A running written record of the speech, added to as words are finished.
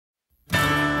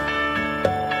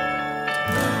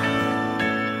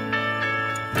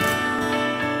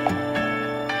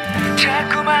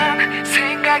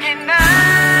생각이 나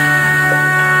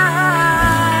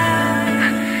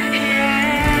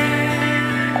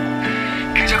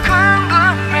그저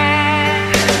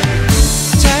궁금해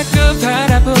자꾸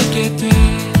바라보게 돼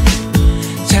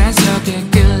자석에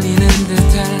끌리는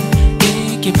듯한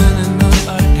이 기분은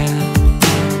뭘까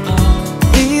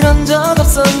이런 적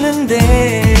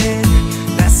없었는데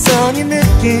낯선 이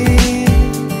느낌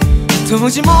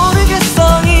도무지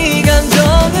모르겠어 이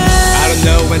감정은 I don't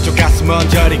know 왼쪽 가슴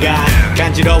언저리가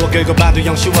간지러워 긁어봐도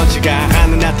영 시원치가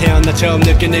않은 나 태어나 처음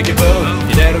느낀 이 기분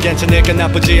이대로 괜찮을까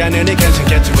나쁘지 않으니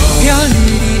괜찮겠지 뭐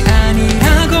별일이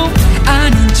아니라고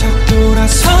아닌 척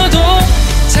돌아서도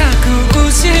자꾸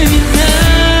웃음이 나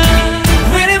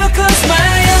Whenever I close my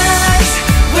eyes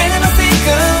Whenever I think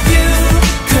of you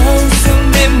거울 속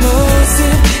내 모습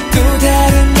또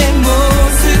다른 내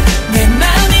모습 내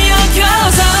맘이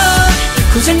엉켜서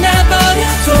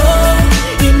고장나버려도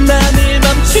이 맘을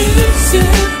멈출 수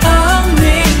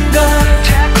없는 걸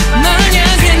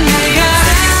만약에 내가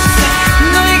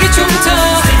너에게 좀 더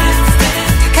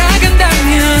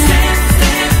다가간다면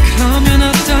그러면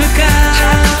어떨까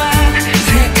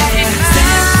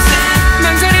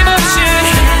망설임 없이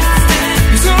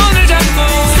이 손을 잡고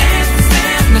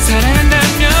나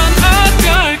사랑한다면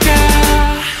어떨까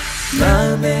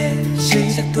마음의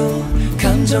시작도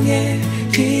감정의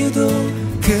이유도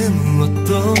그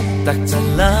무엇도 딱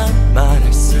잘라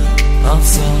말할 수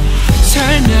없어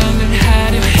설명을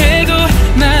하려 해도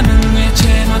맘은 왜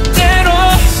제멋대로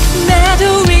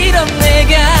나도 이런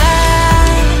내가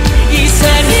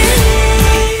이상해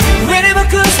Whenever I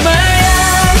close my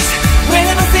eyes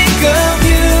Whenever I think of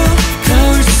you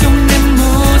거울 속 내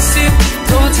모습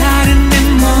또 다른 내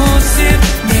모습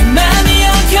내 맘이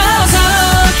엉켜서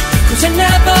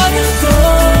고장나버려도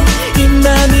이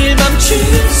맘을 멈출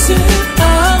수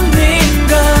없는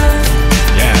걸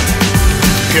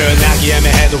끝나기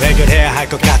애매해도 해결해야 할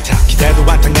것 같아 기대도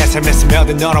않던 내 삶에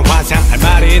스며든 너란 환상 할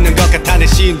말이 있는 것 같아 내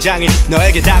심장이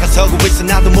너에게 다가서고 있어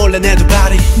나도 몰래 내 두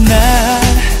발이 난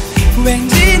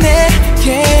왠지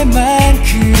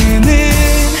내게만큼은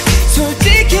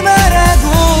솔직히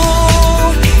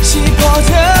말하고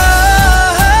싶어져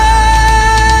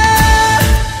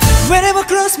Whenever I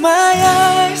close my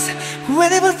eyes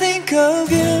Whenever I think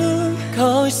of you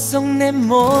거울 속 내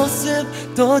모습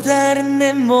또 다른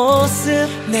내 모습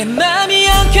내 맘이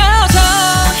엉켜서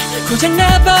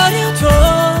고장나버려도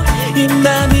이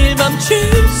맘을 멈출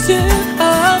수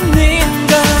없는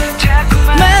걸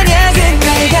만약에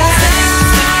내가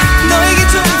너에게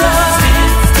좀 더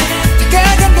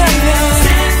다가간다면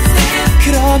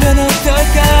그러면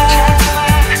어떨까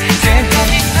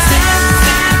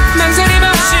망설임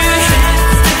없이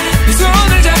이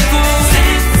손을 잡고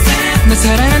나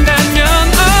사랑한다면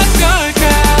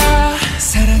어떨까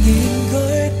사랑인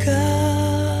걸까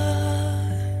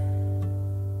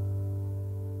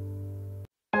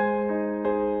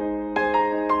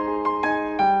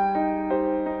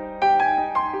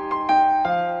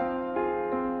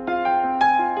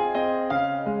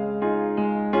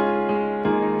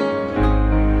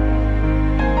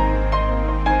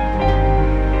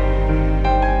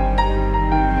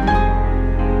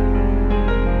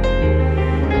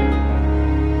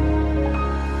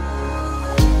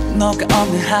너가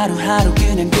없는 하루하루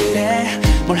그냥 그래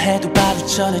뭘 해도 바로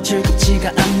전혀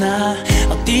즐겁지가 않아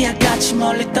어디야 같이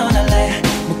멀리 떠날래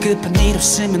뭐 급한 일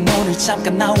없으면 오늘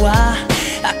잠깐 나와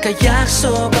아까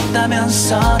약속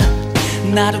없다면서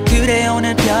나도 그래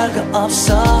오늘 별거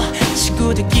없어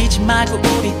친구들 끼지 말고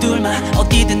우리 둘만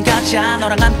어디든 가자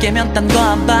너랑 함께면 딴 거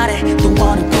안 바래 Don't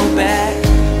wanna go back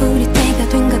우리 때가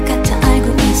된 것 같아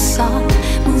알고 있어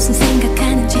무슨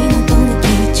생각하는지 너도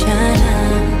느끼잖아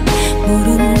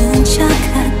모르는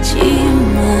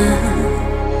척하지마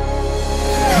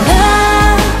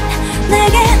난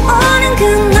내게 오는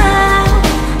그날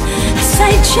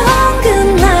햇살 좋은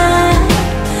그날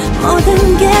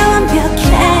모든 게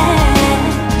완벽해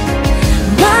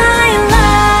My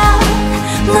love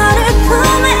너를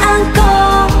품에 안고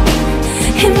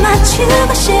힘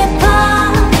맞추고 싶어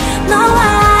너와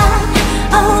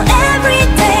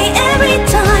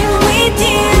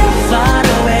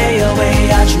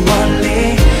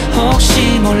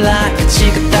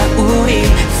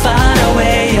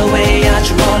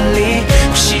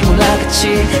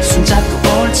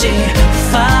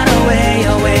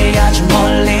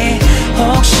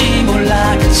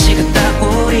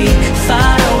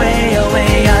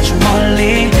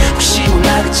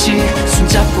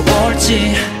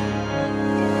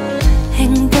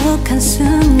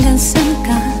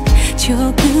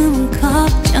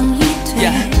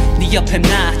네 옆에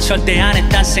나 절대 안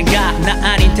했단 생각 나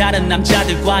아닌 다른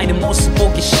남자들과 있는 모습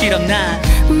보기 싫어 난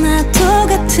나도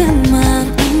같은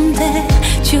맘인데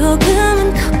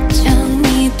조금은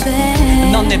걱정이 돼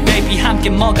넌 내 베이비 함께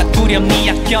뭐가 두렵니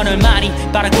약견을 많이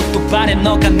바라고 또 바래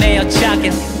너가 내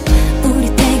여자겐 우리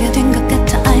때가 된 것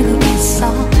같아 알고 있어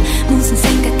무슨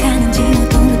생각하는지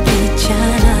모두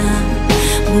느끼잖아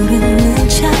모르는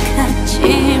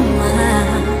척하지마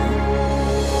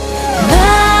넌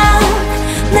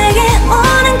내게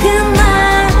오는 그날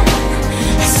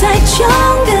햇살 좋은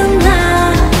그날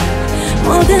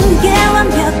모든 게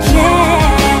완벽해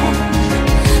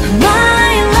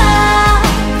My love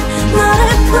너를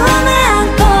품에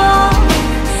안고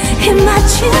힘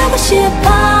맞추고 싶어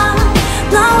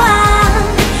너와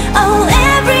Oh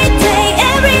every day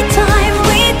every time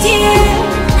with you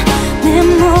내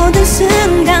모든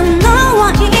순간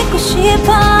너와 있고 싶어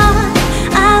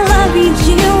I love you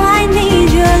I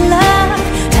need your love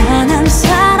단 한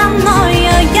사람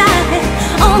너여야 해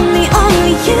Only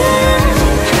you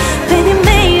Baby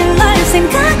매일 널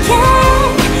생각해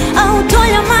Oh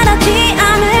돌려 말하지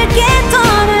않을게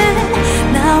더는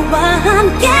나와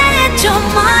함께 해줘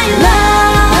My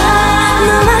love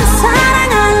너만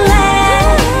사랑할래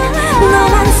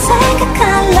너만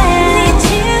생각할래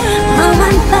너만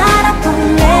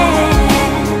바라볼래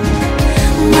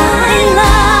My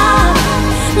love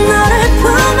너를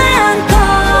품에 안고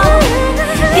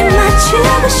입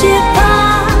맞추고 싶어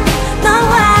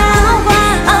너와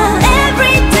Oh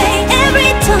every day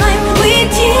every time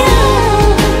with you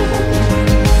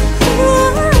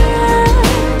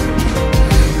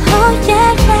Oh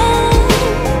yeah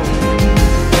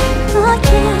Oh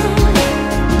yeah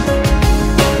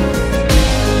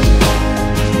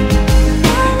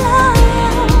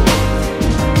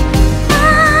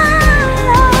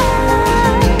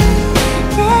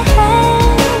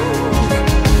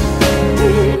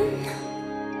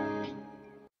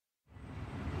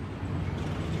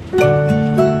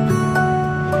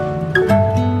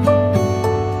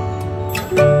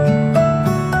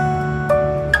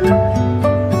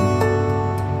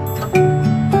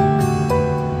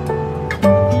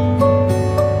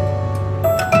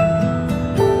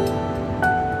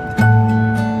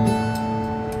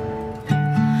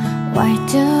Why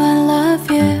do I love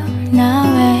you 나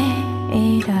왜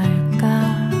이럴까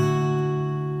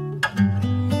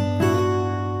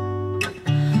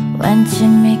왠지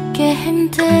믿기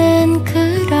힘든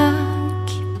그런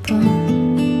기분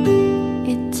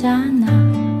있잖아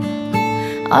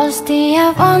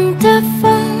OST야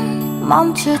wonderful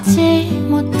멈추지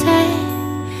못해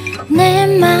내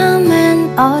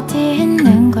마음은 어디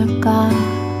있는 걸까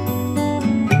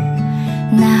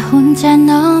나 혼자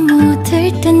너무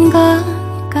들뜬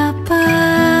건가 봐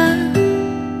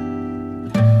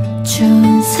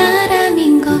좋은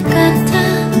사람인 것 같아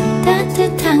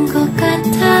따뜻한 것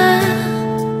같아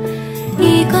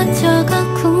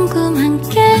이것저것 궁금한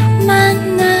게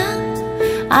많아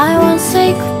I won't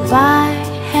say goodbye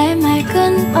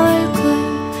해맑은 얼굴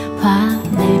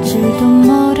화낼 줄도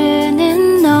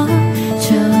모르는 너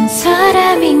좋은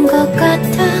사람인 것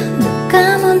같아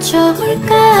누가 먼저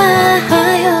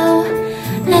올까요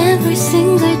Every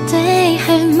single day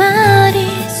할 말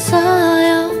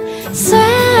있어요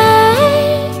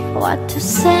Say what to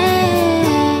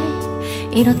say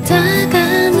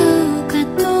이러다가 누가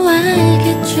또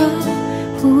알겠죠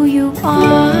Who you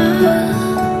are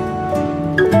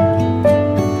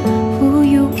Who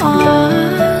you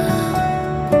are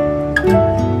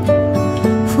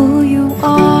Who you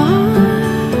are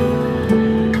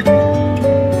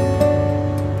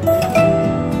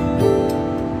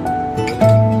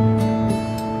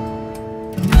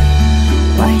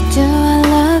Why do I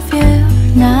love you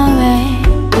나 왜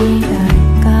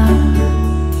이럴까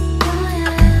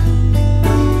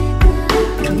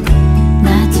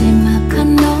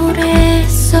나지막한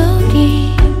노래소리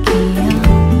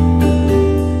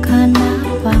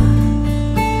기억하나봐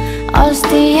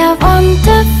OST야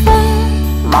wonderful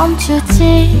멈추지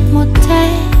못해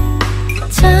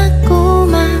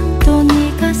자꾸만 또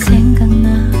네가 생각나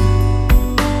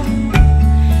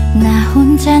나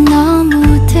혼자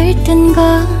너무 들뜬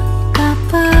건가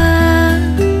봐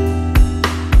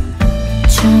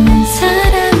좋은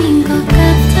사람인 것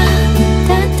같아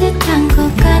따뜻한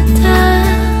것 같아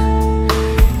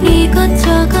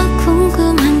이것저것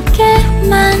궁금한 게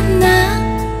많아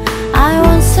I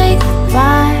won't say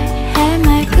goodbye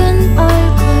해맑은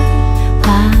얼굴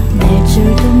화낼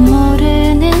줄도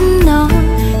모르는 너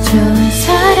좋은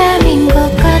사람인 것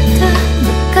같아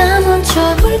누가 먼저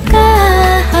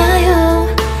올까요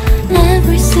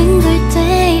Every single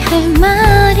day 할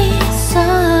말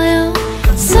있어요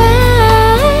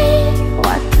Say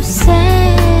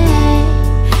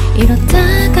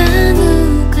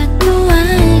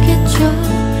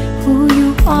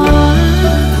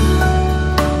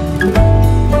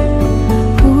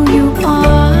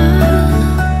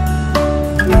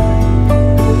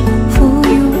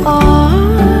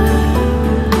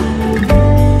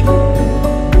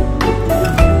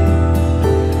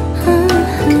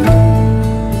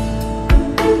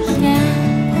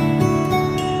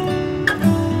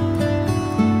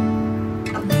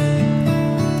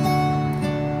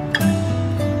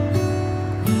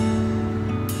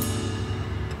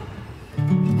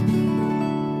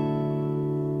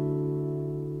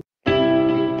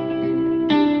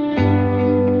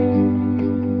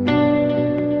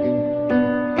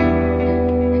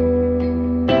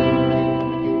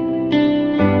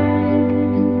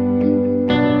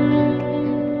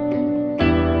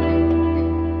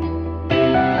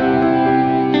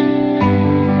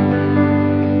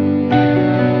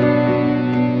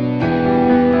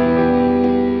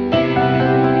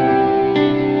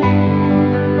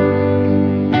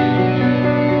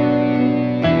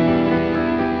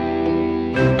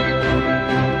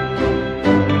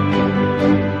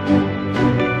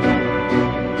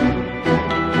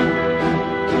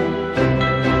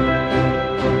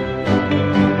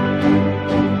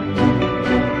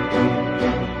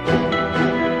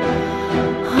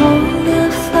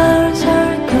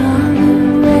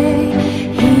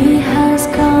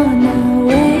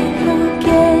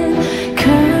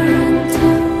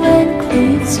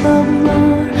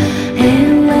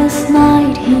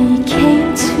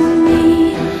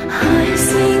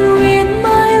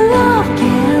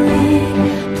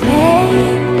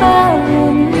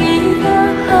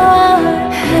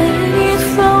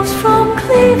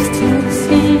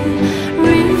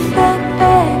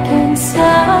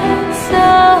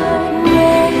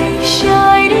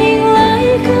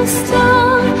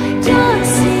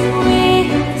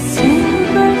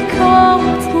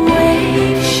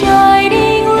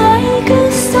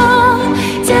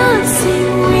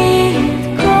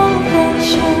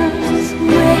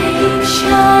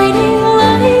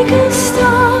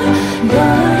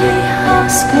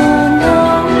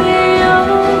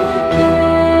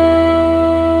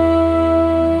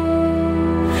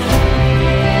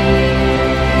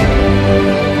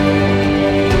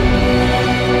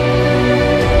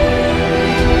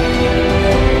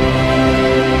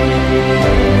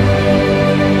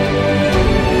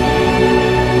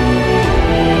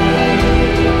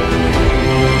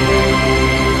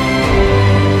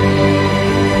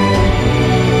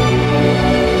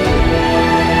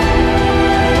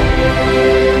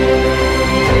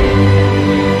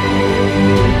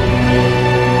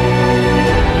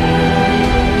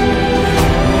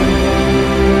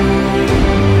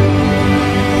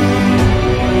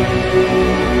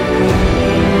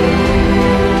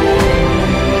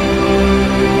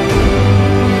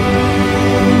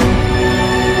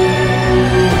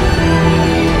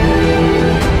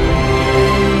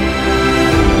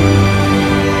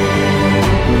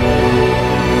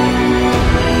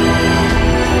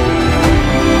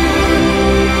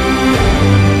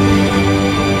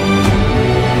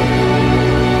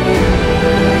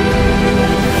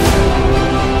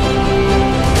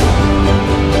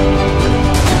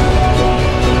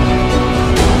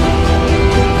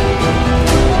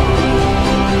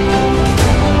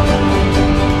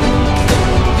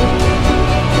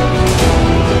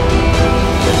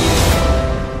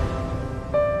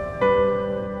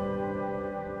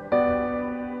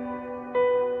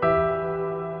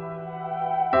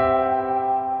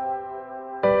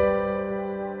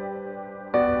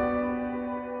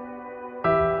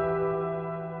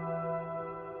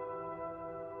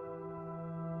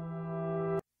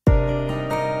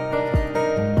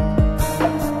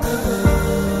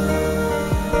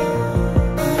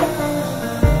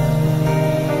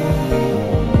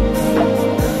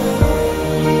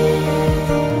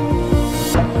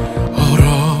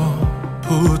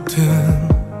작은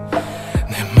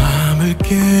내 맘을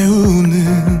깨우는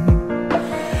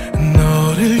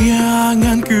너를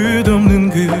향한 끝없는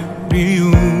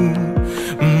그리움.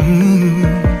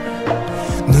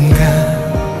 눈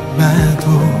감아도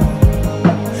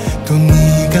또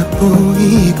네가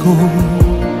보이고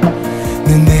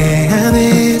내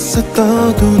안에서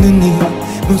떠도는 네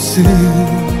모습.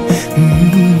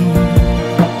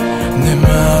 내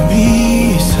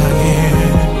맘이 이상해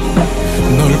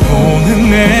널 보는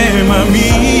내 맘이.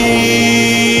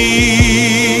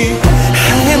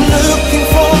 I am looking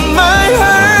for my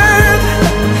heart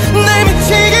날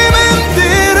미치게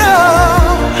만들어.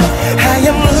 I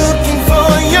am looking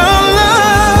for your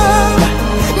love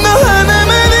너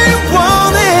하나만을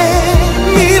원해.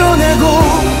 밀어내고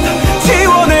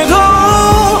지워내도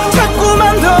자꾸만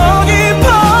더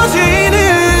깊어지는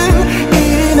이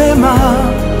내 마음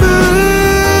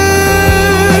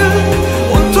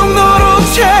온통 너로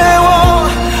채워.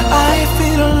 I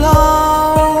feel alone.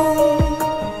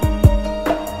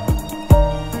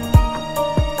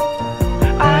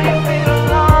 I feel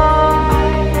alone.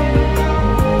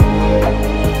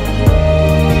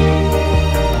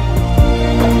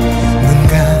 눈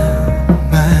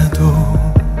감아도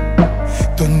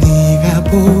또 네가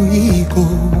보이고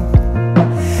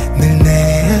늘 내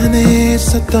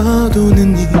안에서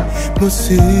떠도는 네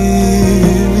모습.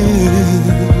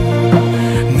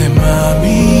 내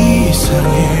맘이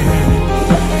이상해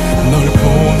널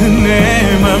보는 내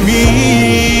맘이.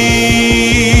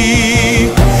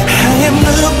 I am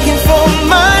looking for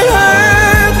my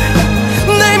heart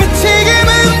날 미치게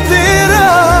만들어.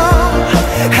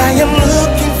 I am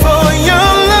looking for your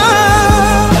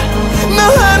love 너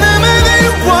하나만을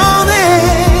원해.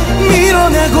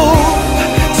 밀어내고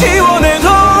지워내도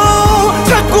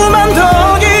자꾸만 더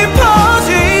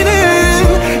깊어지는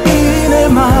이 내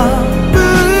마음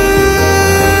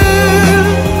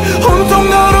온통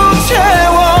너로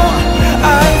채워.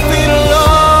 I feel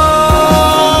alone.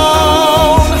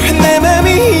 왜 내 맘이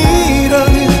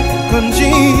이러는 건지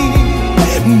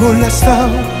몰랐어.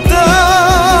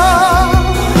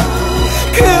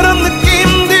 그런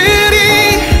느낌들이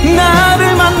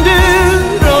나를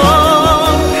만들어.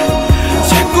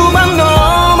 자꾸만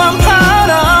너만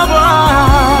바라봐.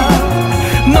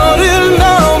 너를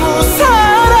너무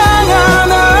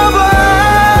사랑하나 봐.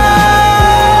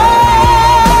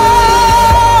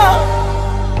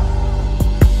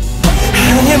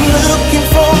 I am looking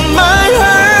for my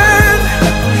heart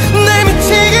날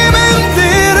미치게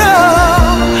만들어.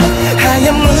 I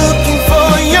am looking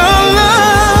for your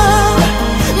love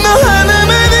너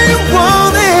하나만을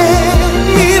원해.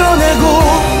 밀어내고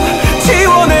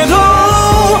지워내도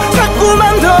자꾸만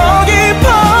더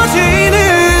깊어지는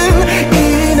이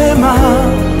내 마음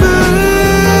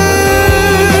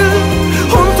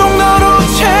온통 너로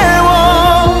채워.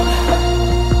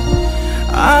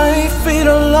 I feel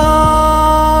alone.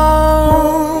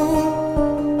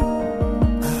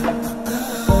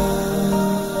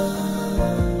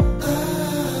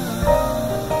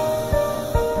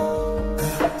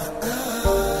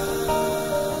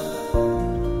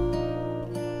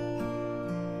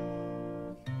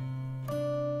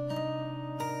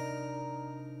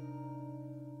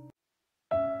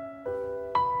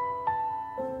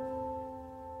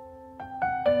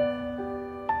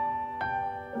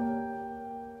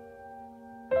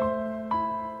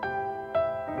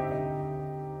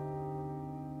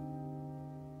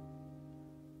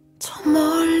 저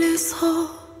멀리서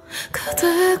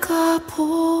그대가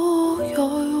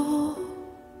보여요.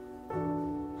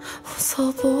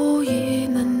 웃어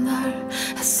보이는 날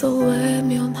애써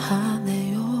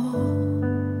외면하네요.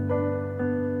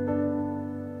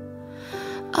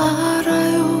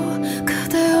 알아요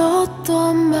그대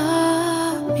어떤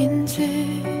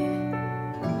맘인지.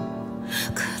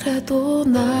 그래도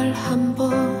날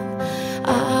한번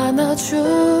안아줄래요.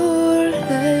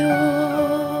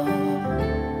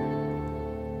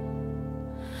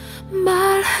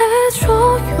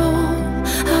 말해줘요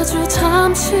아주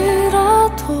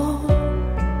잠시라도.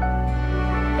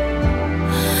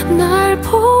 날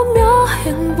보며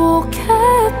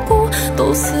행복했고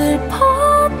또 슬펐다고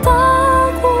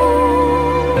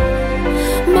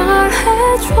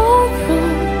말해줘요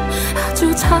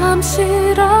아주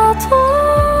잠시라도.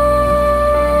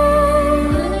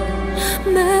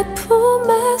 내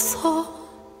품에서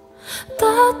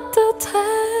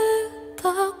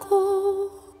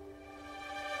따뜻했다고.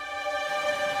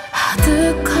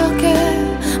 아득하게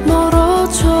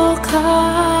멀어져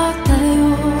가네요.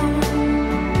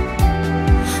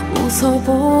 웃어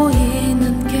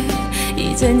보이는 게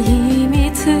이젠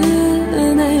힘이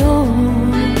드네요.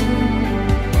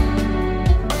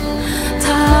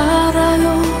 다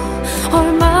알아요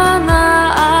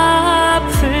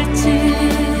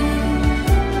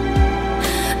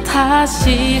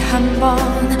다시 한번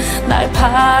날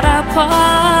바라봐줘요.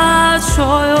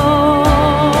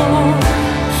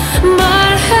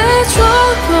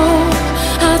 말해줘요.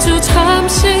 아주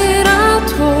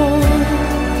잠시라도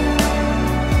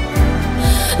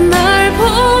날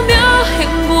보며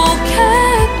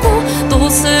행복했고 또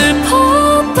슬펐다고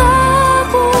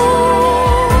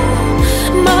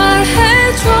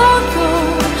말해줘요.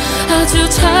 아주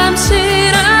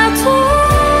잠시라도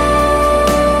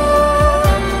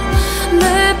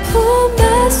내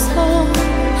품에서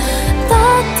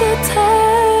따뜻했다고.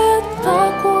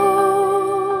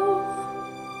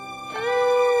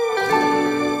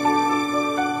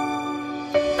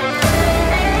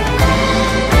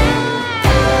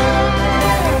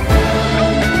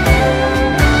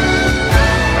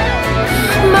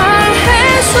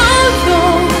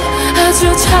 아주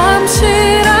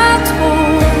잠시라도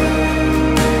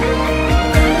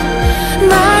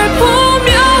날 보며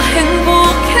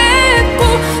행복했고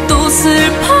또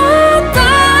슬펐다고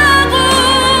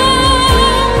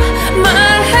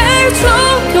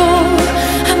말해줘요.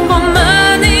 한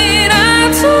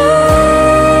번만이라도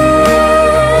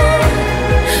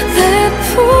내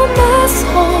품에서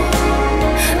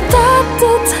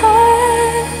따뜻했다고.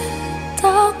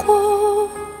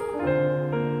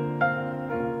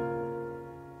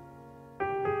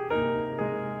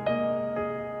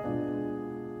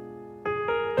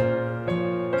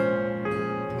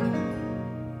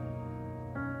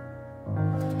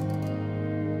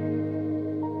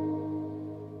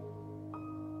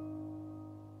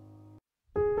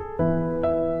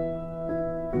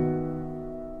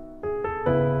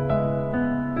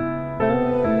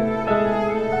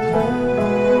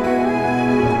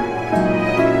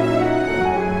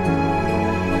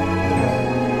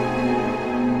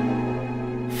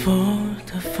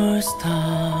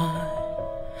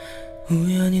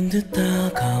 우연인 듯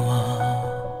다가와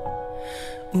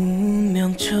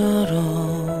운명처럼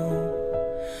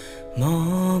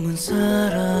머문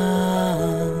사람,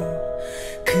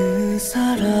 그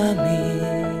사람이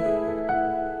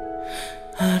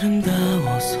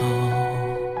아름다워서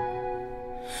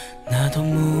나도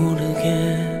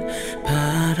모르게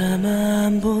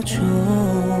바라만 보죠.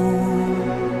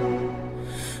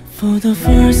 For the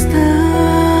first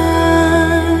time,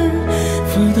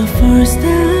 for the first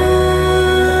time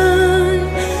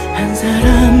한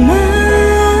사람만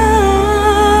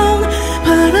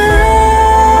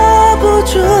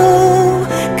바라보죠.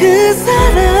 그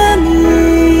사람이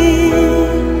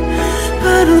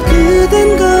바로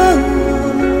그댄 걸.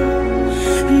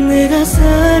 내가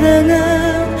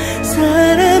사랑한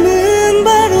사람은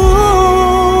바로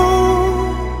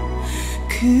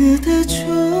그대죠.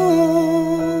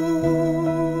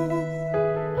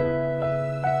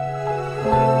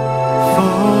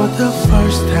 For the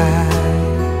first time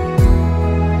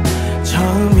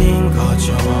처음인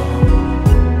거죠.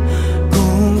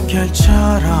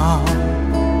 꿈결처럼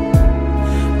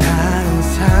다른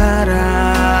사람,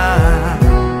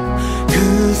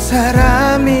 그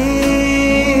사람이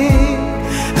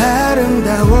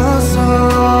아름다워서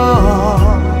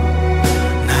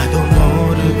나도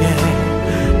모르게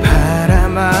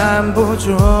바라만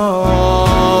보죠.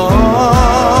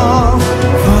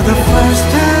 For the first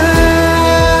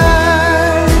time,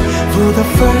 for the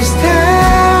first time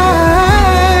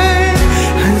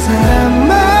한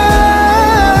사람만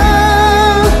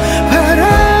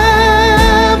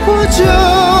바라보죠.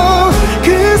 그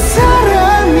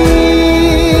사람이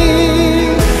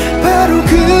바로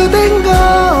그댄 걸.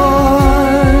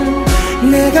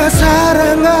 내가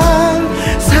사랑한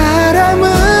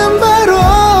사람은 바로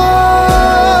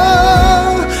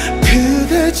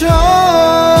그대죠.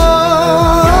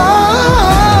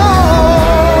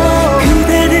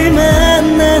 그대를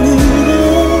만난 후로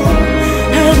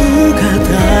하루가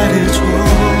다르죠.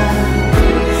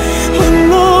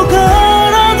 홀로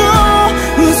걸어도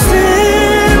웃음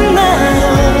나요.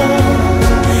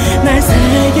 날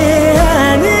살게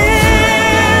하는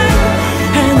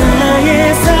하나의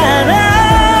사랑,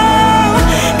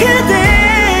 그대.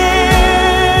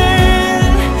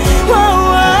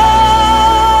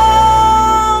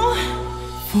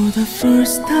 For the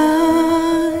first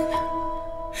time,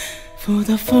 for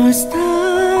the first time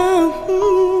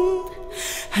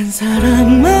한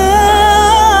사람만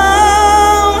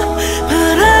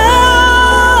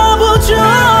바라보죠.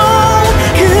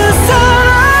 그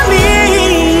사람이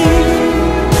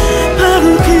바로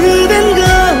그댄 걸.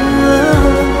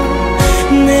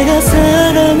 내가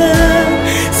사랑한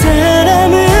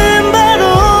사람은 바로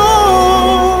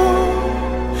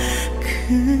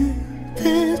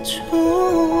그대죠.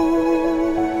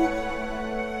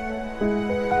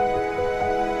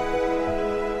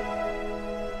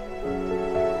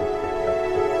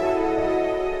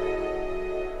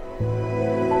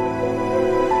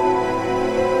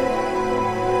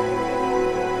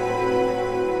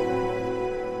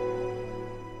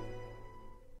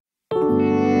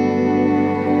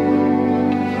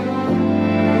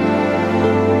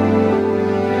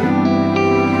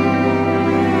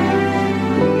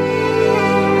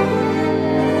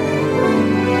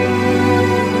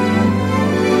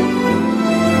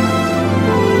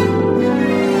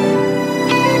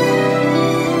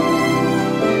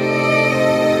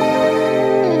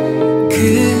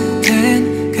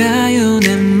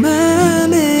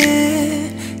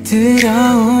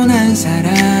 들어온 한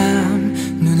사람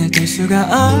눈에 뗄 수가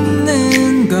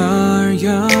없는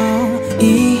걸요.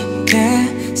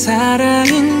 이게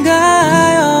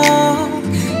사랑인가요?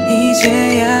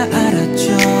 이제야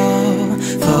알았죠.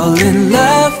 Fall in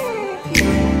love.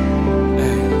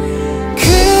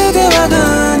 그대와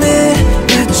눈을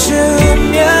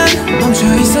맞추면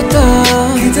멈춰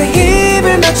있었던 그대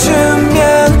입을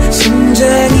맞추면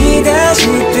심장이 다시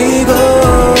뛰고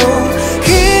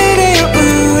그래요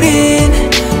우린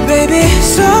baby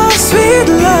so sweet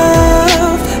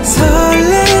love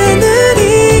설레는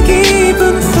이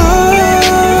기분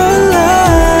fall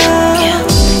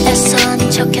love. 애써니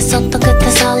척했었던 그때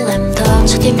설렘도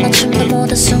첫 입 맞춤도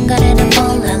모든 순간에는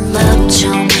fall in love.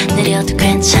 좀 느려도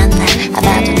괜찮아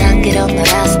아마도 난 그런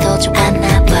너라서 더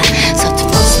좋았나봐. 서툰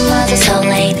모습마저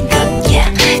설레이는 것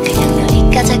yeah. 그냥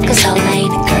너니까 자꾸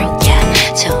설레이는 girl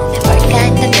yeah. 처음에 뭘까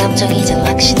했던 감정이 이제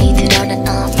확신이 드러난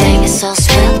baby so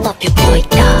sweet love you boy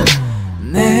yeah.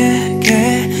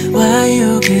 내게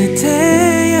와요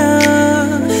그대여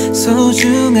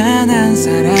소중한 한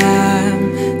사람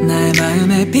나의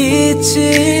마음에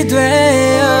빛이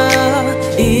되어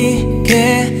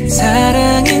이게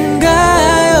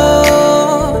사랑인가요?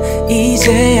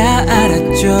 이제야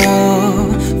알았죠.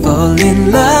 Fall in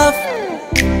love.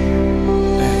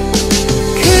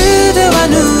 그대와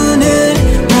눈을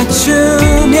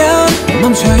맞추면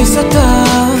멈춰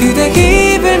있었던 그대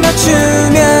입을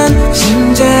맞추면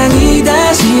심장이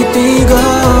다시 뛰고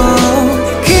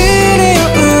그래요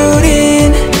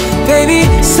우린 baby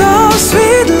so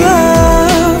sweet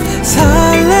love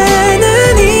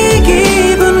설레는 이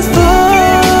기분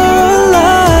fall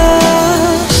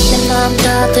love. 내 마음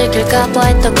다 들킬까봐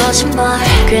했던 거짓말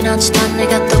괜한 짓 한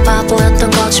내가 또 바보였던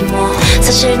거지 뭐.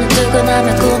 사실 눈 뜨고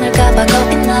나면 꿈을까봐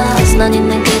겁이 나. 넌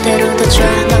있는 그대로 더 좋아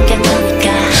넌 괜찮으니까.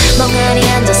 멍하니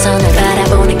앉아서 널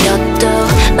바라보는 것도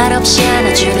말없이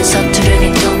안아주는 서투른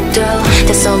행동도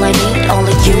That's all I need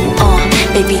only you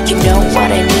baby you know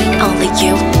what I need only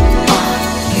you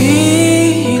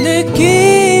이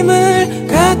느낌을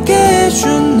갖게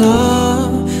해준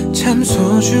너 참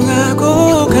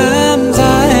소중하고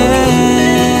감사해.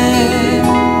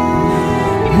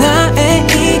 나의 이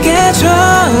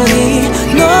계절이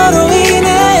너로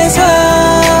인해서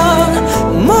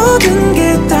모든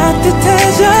게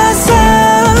따뜻해졌어.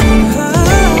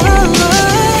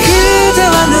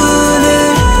 그대와 눈을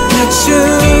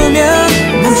맞추면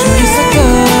멈춰 있었던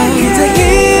그대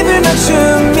입을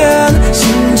맞추면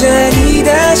심장이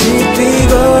다시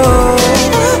뛰고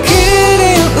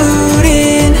그래요 우린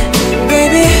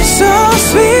baby so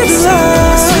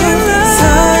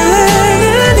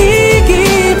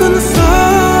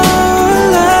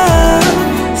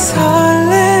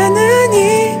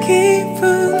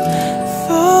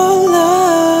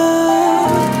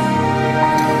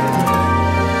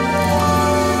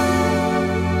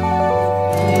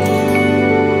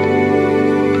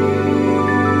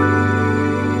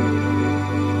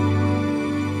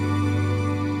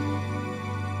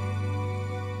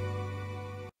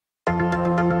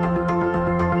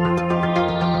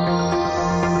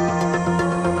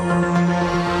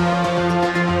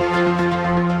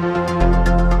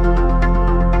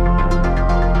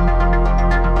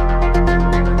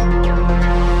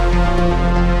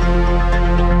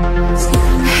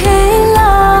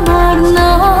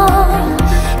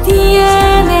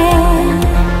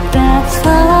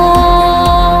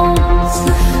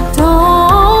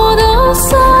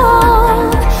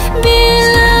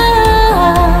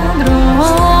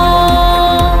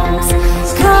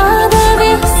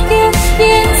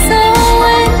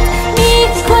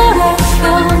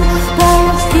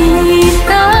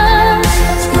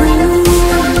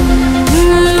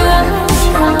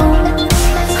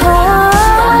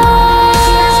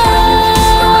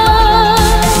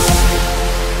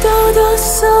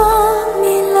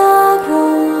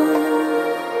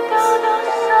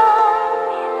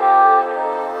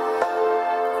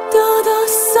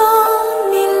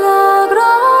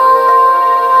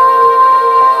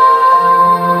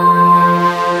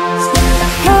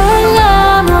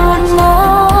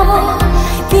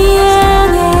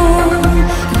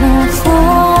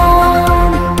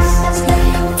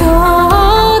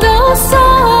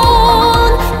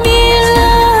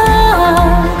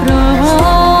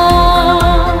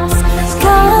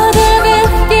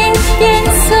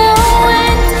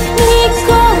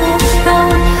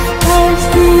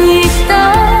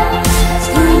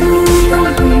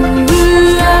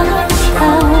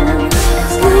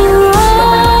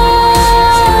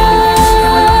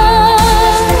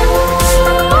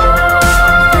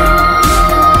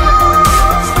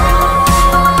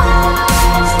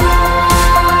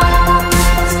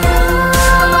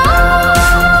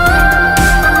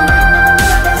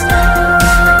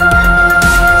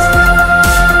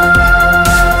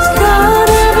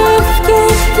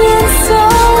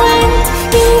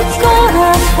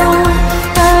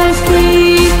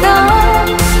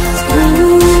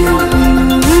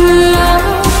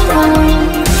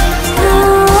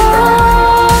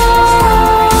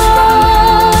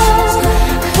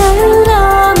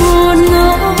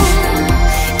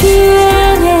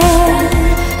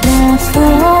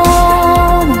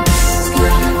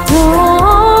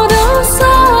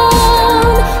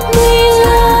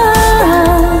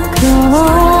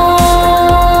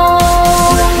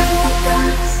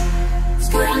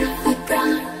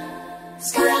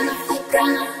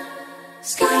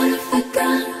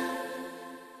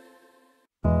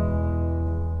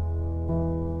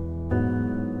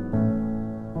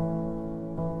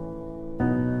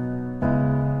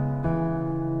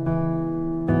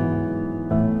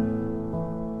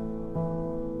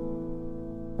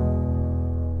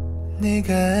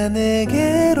네가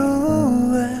내게로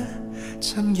와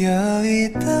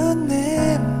잠겨있던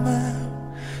내 맘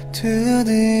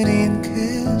두드린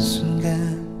그 순간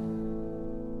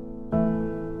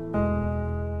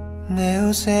내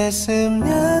옷에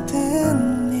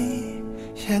스며든 네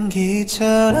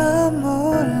향기처럼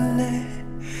몰래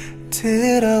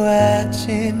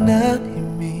들어왔지 난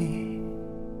이미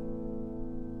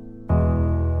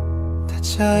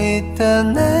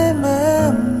닫혀있던 내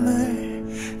맘을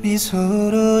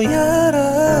미소로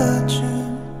열어준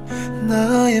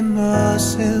너의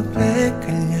모습에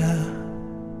끌려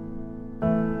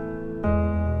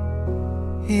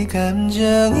이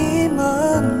감정이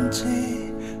뭔지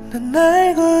난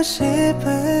알고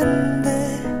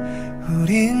싶은데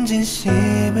우린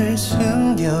진심을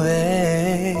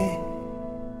숨겨해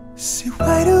See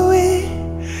why do we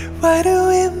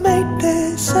make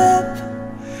this up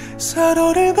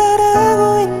서로를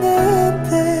바라고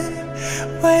있는데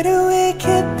Why do we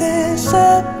keep this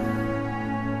up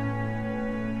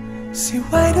See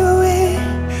why do we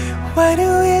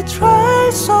try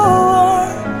so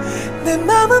hard 내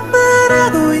맘은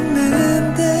말하고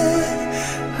있는데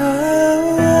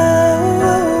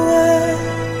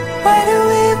Why do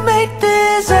we make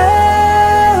this up?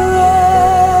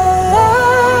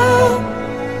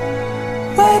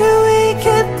 Why do we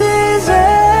keep this up?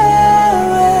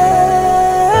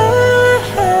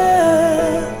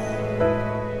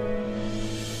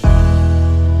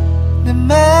 내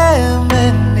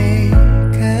마음에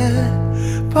네가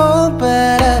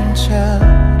봄바람처럼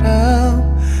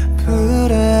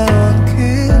불어온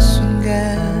그 순간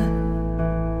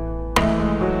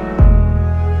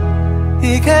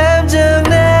이 감정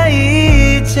나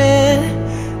이제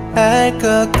알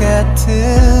것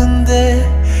같은데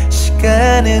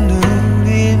시간은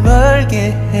우릴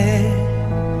멀게 해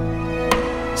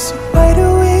So why do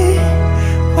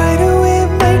we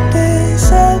make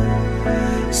this up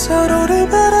서로를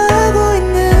바라고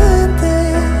있는데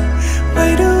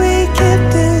Why do we keep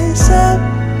this up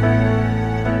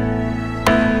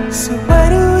So why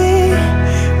do we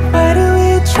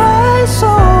try so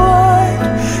hard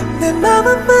내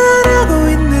맘은 말하고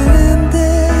있는데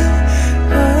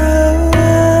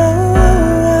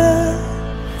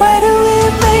Why do we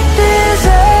make this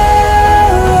up?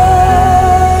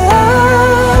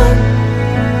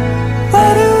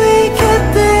 Why do we keep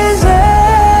this up?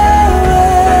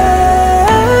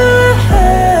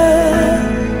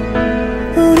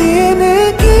 우리의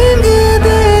느낌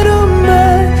그대로만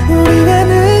우리가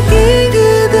느낀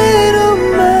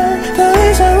그대로만 더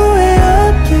이상 후회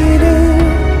없기를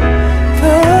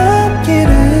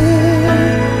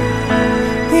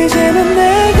이제는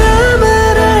내가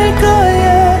말할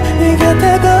거야 네 곁에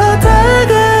더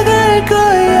다가갈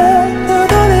거야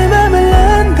너도 내 맘을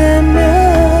안다면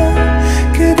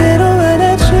그대로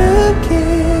안아줄게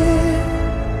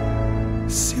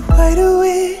See why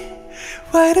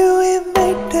do we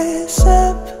make this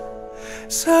up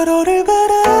서로를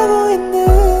바라고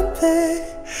있는데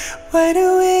Why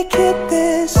do we keep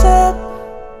this up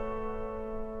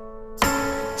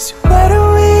See why do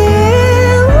we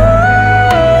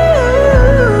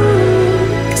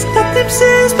Cause nothing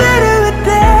seems better